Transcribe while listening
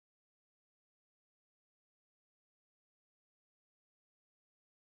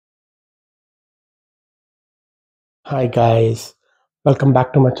Hi guys, welcome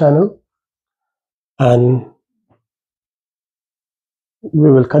back to my channel, and we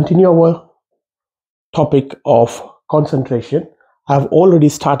will continue our topic of concentration. I've already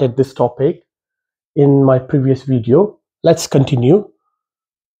started this topic in my previous video. Let's continue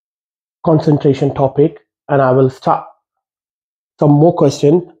concentration topic, and I will start some more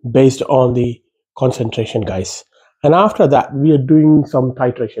question based on the concentration, guys. And after that, we are doing some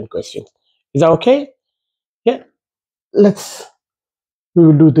titration questions. Is that okay? Yeah, we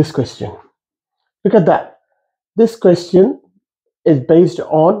will do this question. Look at that. This question is based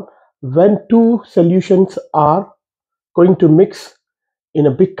on when two solutions are going to mix in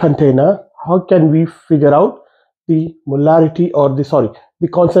a big container, how can we figure out the molarity or the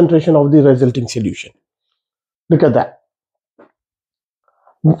concentration of the resulting solution. Look at that.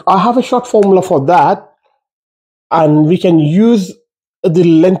 I have a short formula for that, and we can use the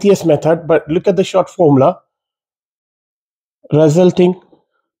lengthiest method, but look at the short formula. Resulting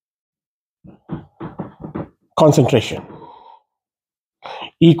concentration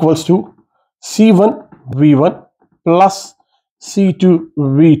equals to C1 V1 plus C2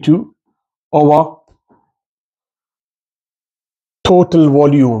 V2 over total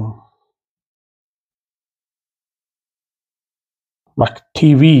volume, like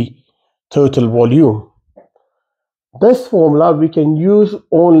TV total volume. This formula we can use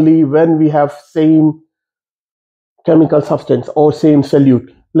only when we have same chemical substance or same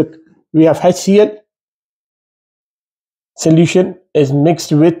solute. Look, we have HCl solution is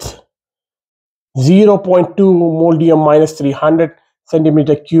mixed with 0.2 molybdenum minus 300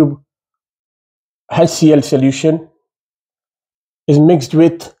 centimeter cube. HCl solution is mixed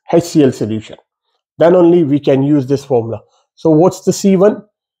with HCl solution. Then only we can use this formula. So what's the C1?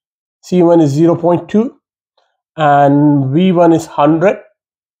 C1 is 0.2 and V1 is 100.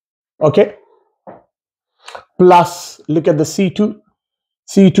 Okay. Plus, look at the C2.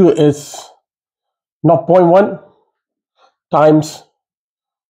 C2 is 0.1 times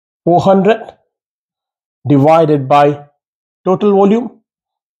 400 divided by total volume,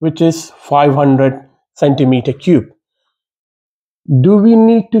 which is 500 centimeter cube. Do we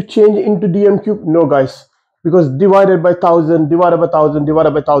need to change into dm cube? No, guys, because divided by 1000, divided by 1000,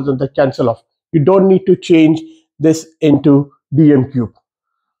 divided by 1000, they cancel off. You don't need to change this into dm cube.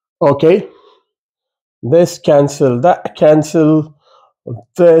 Okay, this cancel, that cancel,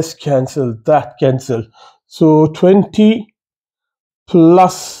 this cancel, that cancel. So 20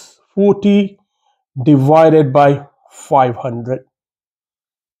 plus 40 divided by 500.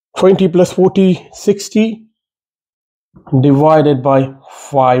 20 plus 40, 60 divided by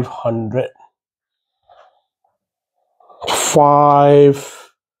 500.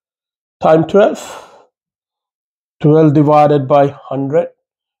 5 times 12. 12 divided by 100,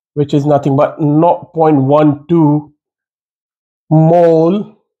 which is nothing but 0.12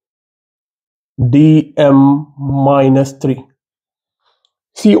 mole dm minus 3.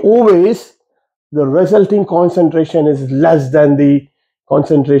 See, always the resulting concentration is less than the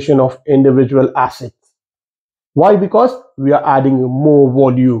concentration of individual acids. Why? Because we are adding more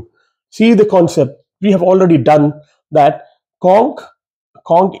volume. See the concept. We have already done that. Conc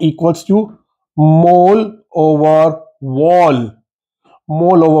equals to mole over wall,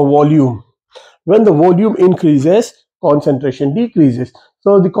 mole over volume. When the volume increases, concentration decreases.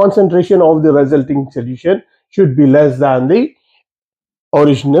 So the concentration of the resulting solution should be less than the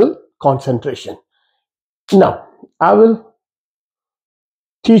original concentration. Now, I will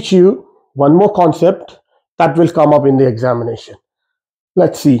teach you one more concept that will come up in the examination.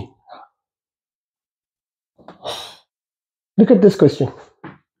 Let's see. Look at this question.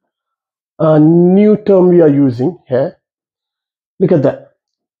 A new term we are using here. Look at that.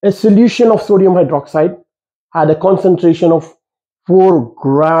 A solution of sodium hydroxide had a concentration of 4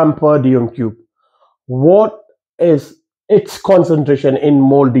 gram per dm cube. What is its concentration in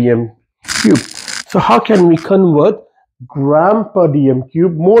mole dm cube? So how can we convert gram per dm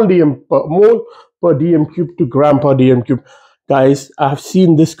cube, mole per dm cube to gram per dm cube? Guys, I have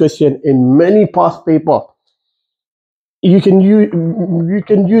seen this question in many past papers. You can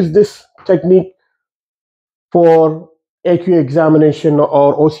use this technique for AQA examination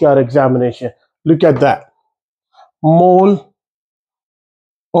or OCR examination. Look at that. Mole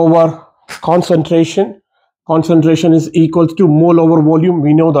over concentration. Concentration is equal to mole over volume.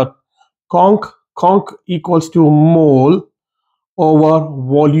 We know that. Conc equals to mole over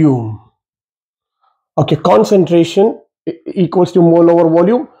volume. Okay, concentration equals to mole over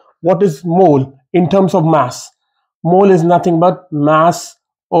volume. What is mole in terms of mass? Mole is nothing but mass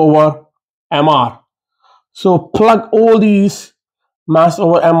over mr. So plug all these mass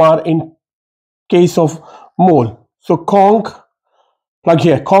over mr in case of mole. So conc, plug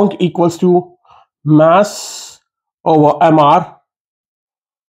here, conc equals to mass over mr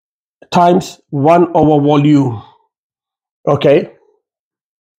times 1 over volume. Okay,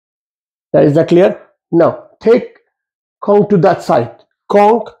 is that clear? Now take conc to that side.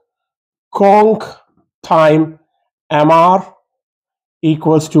 Conc time mr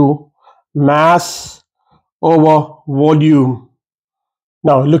equals to mass over volume.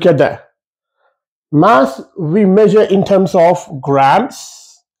 Now look at that. Mass we measure in terms of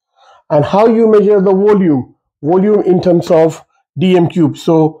grams, and how you measure the volume? Volume in terms of dm cube.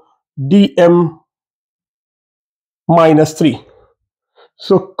 So dm minus 3.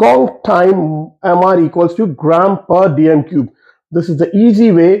 So conc time mr equals to gram per dm cube. This is the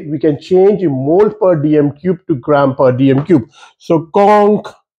easy way we can change mole per dm cube to gram per dm cube. So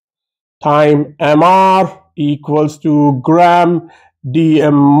conc time mr equals to gram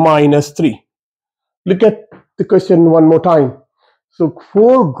dm minus 3. Look at the question one more time. So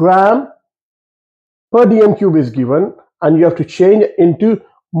 4 gram per dm cube is given, and you have to change into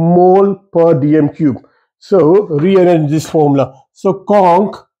mole per dm cube. So rearrange this formula. So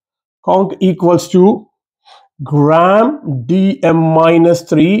conc equals to gram dm minus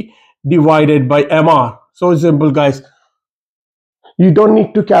 3 divided by mr. So simple, guys. You don't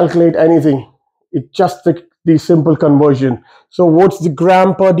need to calculate anything. It's just the simple conversion. So what's the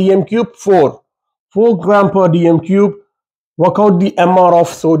gram per dm cube? 4 gram per dm cube. Work out the mr of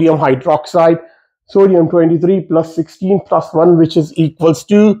sodium hydroxide. Sodium 23 plus 16 plus 1, which is equals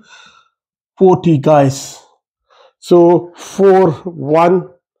to 40, guys. So 411,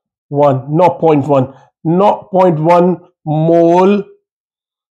 not 0.1, not 0.1 mole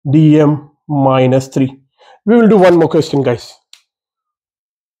dm minus 3. We will do one more question, guys.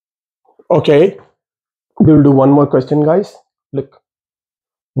 Okay, we will do one more question, guys. Look,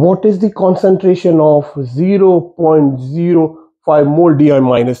 what is the concentration of 0.05 mole dm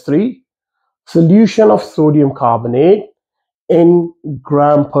minus 3 solution of sodium carbonate in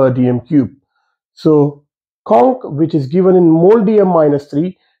gram per dm cube? So conc, which is given in mole dm minus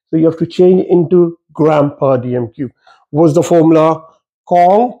 3, so you have to change into gram per dm cube. What's the formula?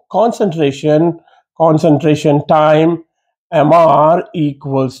 Conc, concentration time mr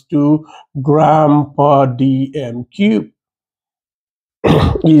equals to gram per dm cube.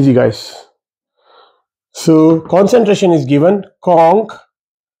 Easy, guys. So concentration is given, conc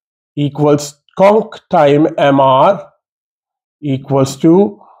time mr equals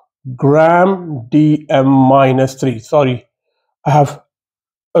to gram dm minus 3. Sorry, I have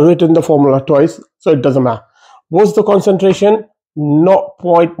written the formula twice, so it doesn't matter. What's the concentration?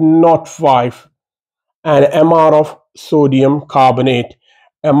 0.05 and mr of sodium carbonate.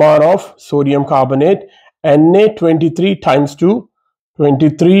 mr of sodium carbonate, Na 23 times 2,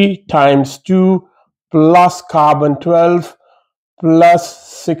 23 times 2 plus carbon 12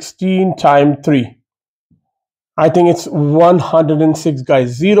 plus 16 times 3. I think it's 106,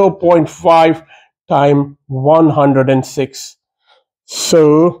 guys. 0.5 times 106.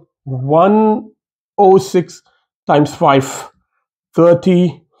 So 106 times 5,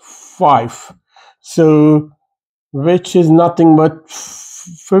 35. So which is nothing but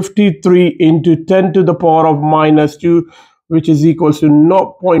 53 into 10 to the power of minus 2, which is equals to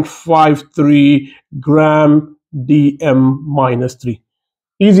 0.53 gram dm minus 3.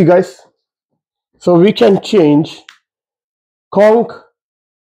 Easy, guys. So we can change conc,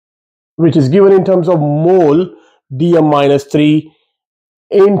 which is given in terms of mole dm minus 3,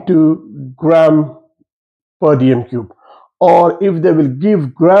 into gram per dm cube. Or if they will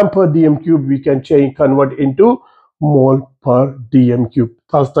give gram per dm cube, we can convert into mole per dm cube.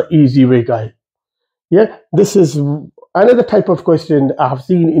 That's the easy way, guys. Yeah, this is another type of question I have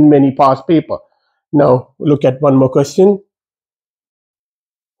seen in many past paper. Now look at one more question.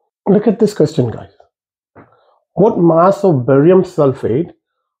 Look at this question, guys. What mass of barium sulfate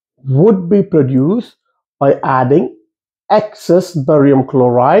would be produced by adding excess barium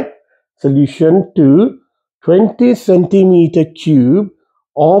chloride solution to 20 centimeter cube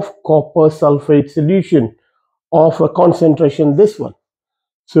of copper sulfate solution of a concentration this one?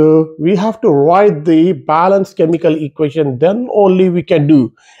 So we have to write the balanced chemical equation, then only we can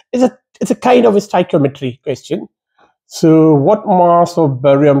do. It's a kind of a stoichiometry question. So what mass of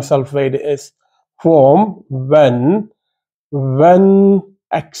barium sulfate is formed when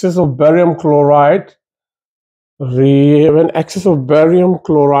excess of barium chloride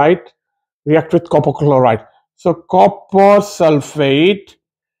react with copper chloride? So copper sulfate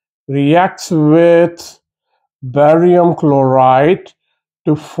reacts with barium chloride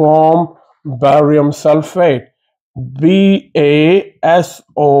to form barium sulfate,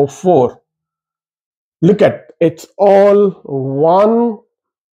 BaSO4. Look at it's all one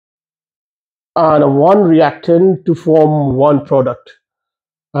and one reactant to form one product.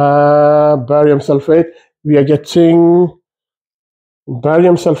 Barium sulfate, we are getting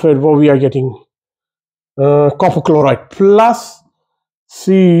barium sulfate, what we are getting? Copper chloride plus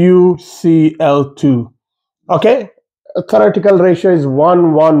CuCl2. Okay, a theoretical ratio is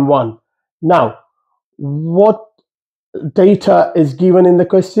 1:1:1. Now, what data is given in the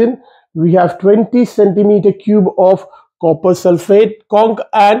question? We have 20 centimeter cube of copper sulfate conc,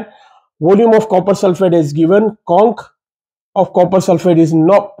 and volume of copper sulfate is given. Conc of copper sulfate is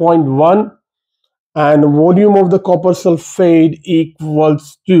 0.1 and volume of the copper sulfate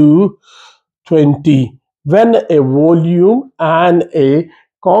equals to 20. When a volume and a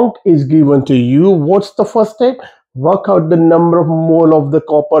conc is given to you, what's the first step? Work out the number of mole of the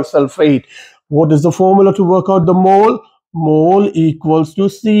copper sulfate. What is the formula to work out the mole? Mole equals to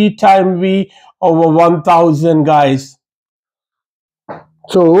C times V over 1000, guys.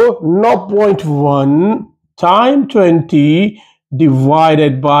 So 0.1 times 20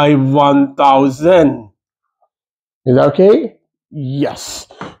 divided by 1000. Is that okay? Yes.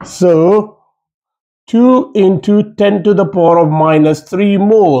 So 2 into 10 to the power of minus 3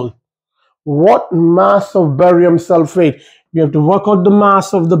 mole. What mass of barium sulfate? We have to work out the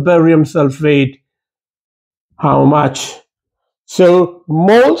mass of the barium sulfate. How much? So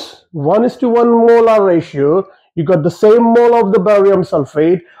moles, 1:1 molar ratio. You got the same mole of the barium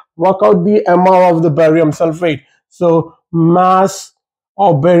sulfate. Work out the MR of the barium sulfate. So mass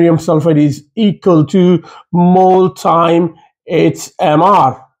of barium sulfate is equal to mole time its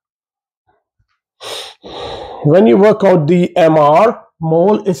MR. When you work out the MR,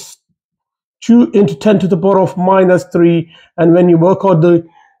 mole is 2 into 10 to the power of minus 3. And when you work out the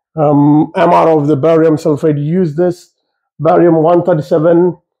MR of the barium sulfate, use this barium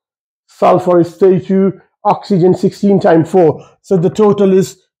 137, sulfur is 32, oxygen 16 times 4. So the total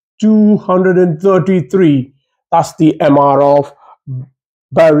is 233. That's the MR of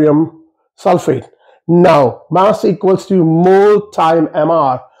barium sulfate. Now, mass equals to mole time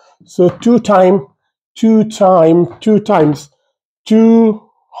MR. So 2 times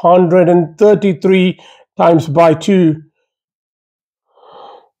 233 times by 2,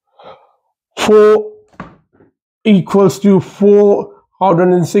 4 equals to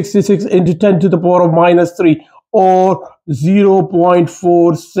 466 into 10 to the power of minus 3, or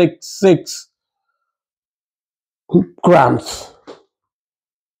 0.466 grams.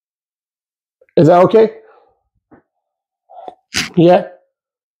 Is that okay? Yeah.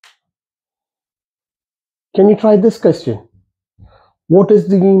 Can you try this question? What is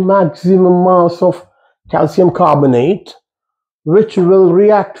the maximum mass of calcium carbonate which will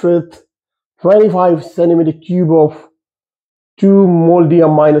react with 25 centimeter cube of 2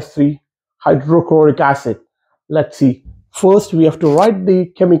 molybdenum minus 3 hydrochloric acid? Let's see. First, we have to write the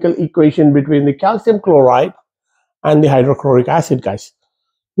chemical equation between the calcium chloride and the hydrochloric acid, guys.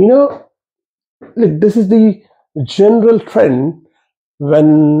 You know, look, this is the general trend.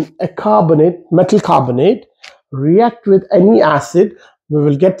 When a carbonate, metal carbonate, react with any acid, we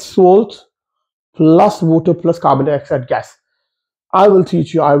will get salt plus water plus carbon dioxide gas. I will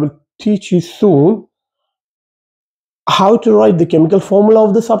teach you soon how to write the chemical formula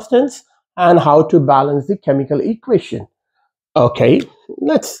of the substance and how to balance the chemical equation. Okay,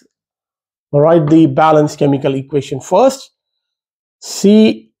 let's write the balanced chemical equation first.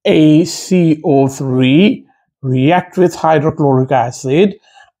 CaCO3 react with hydrochloric acid,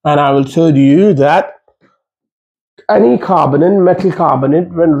 and I will tell you that any carbonate, metal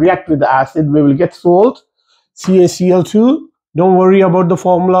carbonate, when react with the acid, we will get salt, CaCl2. Don't worry about the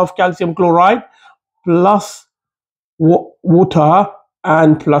formula of calcium chloride, plus water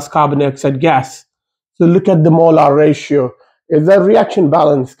and plus carbon dioxide gas. So look at the molar ratio. Is that reaction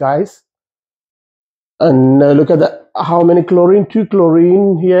balance, guys? And look at how many chlorine? 2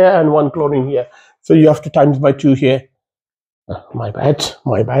 chlorine here and 1 chlorine here. So you have to times by 2 here. My bad.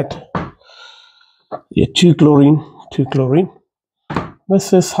 Yeah, 2 chlorine.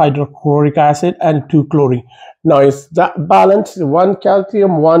 This is hydrochloric acid and 2 chlorine. Now is that balance? 1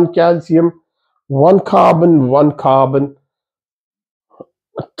 calcium, 1 calcium, 1 carbon,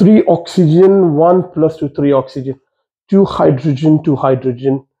 3 oxygen, 1 plus 2, 3 oxygen, 2 hydrogen,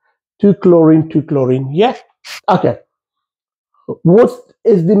 2 chlorine. Yeah. Okay. What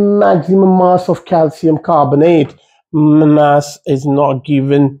is the maximum mass of calcium carbonate? Mass is not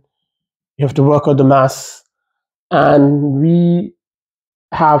given. You have to work out the mass. And we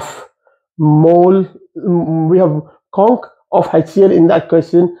have conc of HCl in that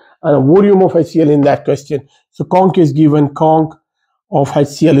question and a volume of HCl in that question. So conc is given, conc of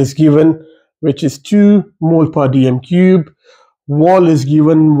HCl is given. which is 2 mole per dm cube. Wall is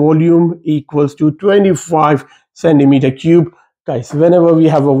given, volume equals to 25 centimeter cube. Guys, whenever we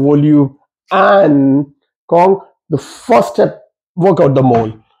have a volume and Kong, the first step, work out the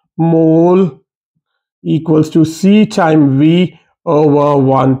mole. Mole equals to C times V over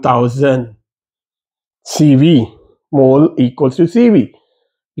 1000. CV, mole equals to CV.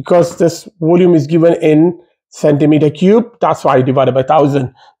 Because this volume is given in centimeter cube, that's why I divided by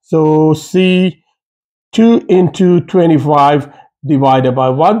 1000. So C 2 into 25 divided by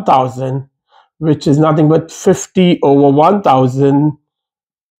 1000, which is nothing but 50 over 1000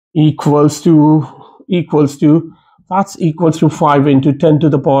 equals to that's equals to 5 into 10 to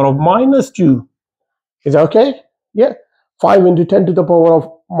the power of minus 2. Is that okay? Yeah. 5 into 10 to the power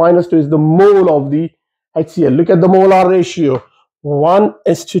of minus 2 is the mole of the HCl. Look at the molar ratio.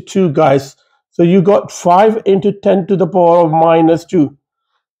 1:2, guys. So you got 5 into 10 to the power of minus 2.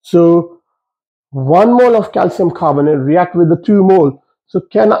 So 1 mole of calcium carbonate react with the 2 mole. So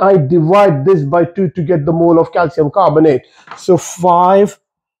can I divide this by 2 to get the mole of calcium carbonate? So 5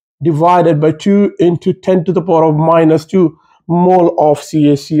 divided by 2 into 10 to the power of minus 2 mole of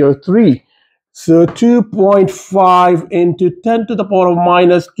CaCO3. So 2.5 into 10 to the power of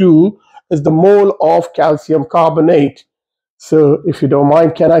minus 2 is the mole of calcium carbonate. So if you don't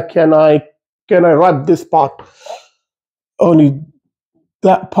mind, can I write this part? Only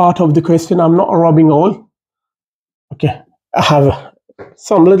that part of the question. I'm not rubbing all. Okay, I have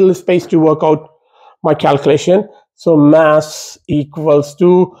some little space to work out my calculation. So mass equals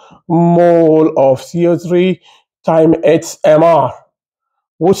to mole of CO3 times its MR.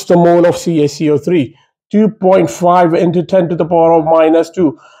 What's the mole of CaCO3? 2.5 into 10 to the power of minus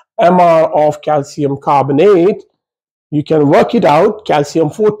 2 MR of calcium carbonate. You can work it out. Calcium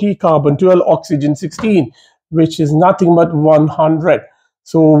 40, carbon 12, oxygen 16, which is nothing but 100.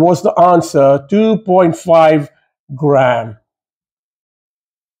 So what's the answer? 2.5 gram.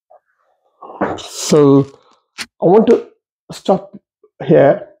 So I want to stop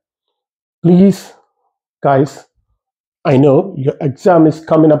here. Please, guys, I know your exam is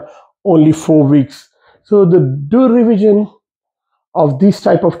coming up only 4 weeks. So do revision of this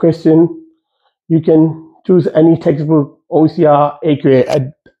type of question. You can choose any textbook, OCR,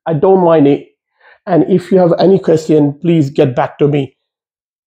 AQA. I don't mind it. And if you have any question, please get back to me.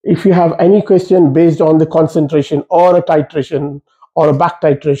 If you have any question based on the concentration or a titration or a back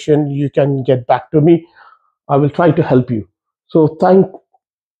titration, you can get back to me. I will try to help you. So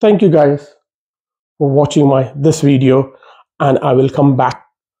thank you guys for watching this video, and I will come back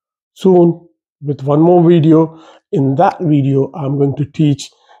soon with one more video. In that video, I'm going to teach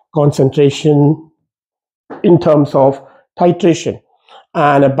concentration in terms of titration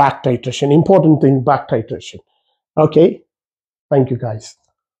and a back titration. Important thing, back titration. Okay, thank you guys.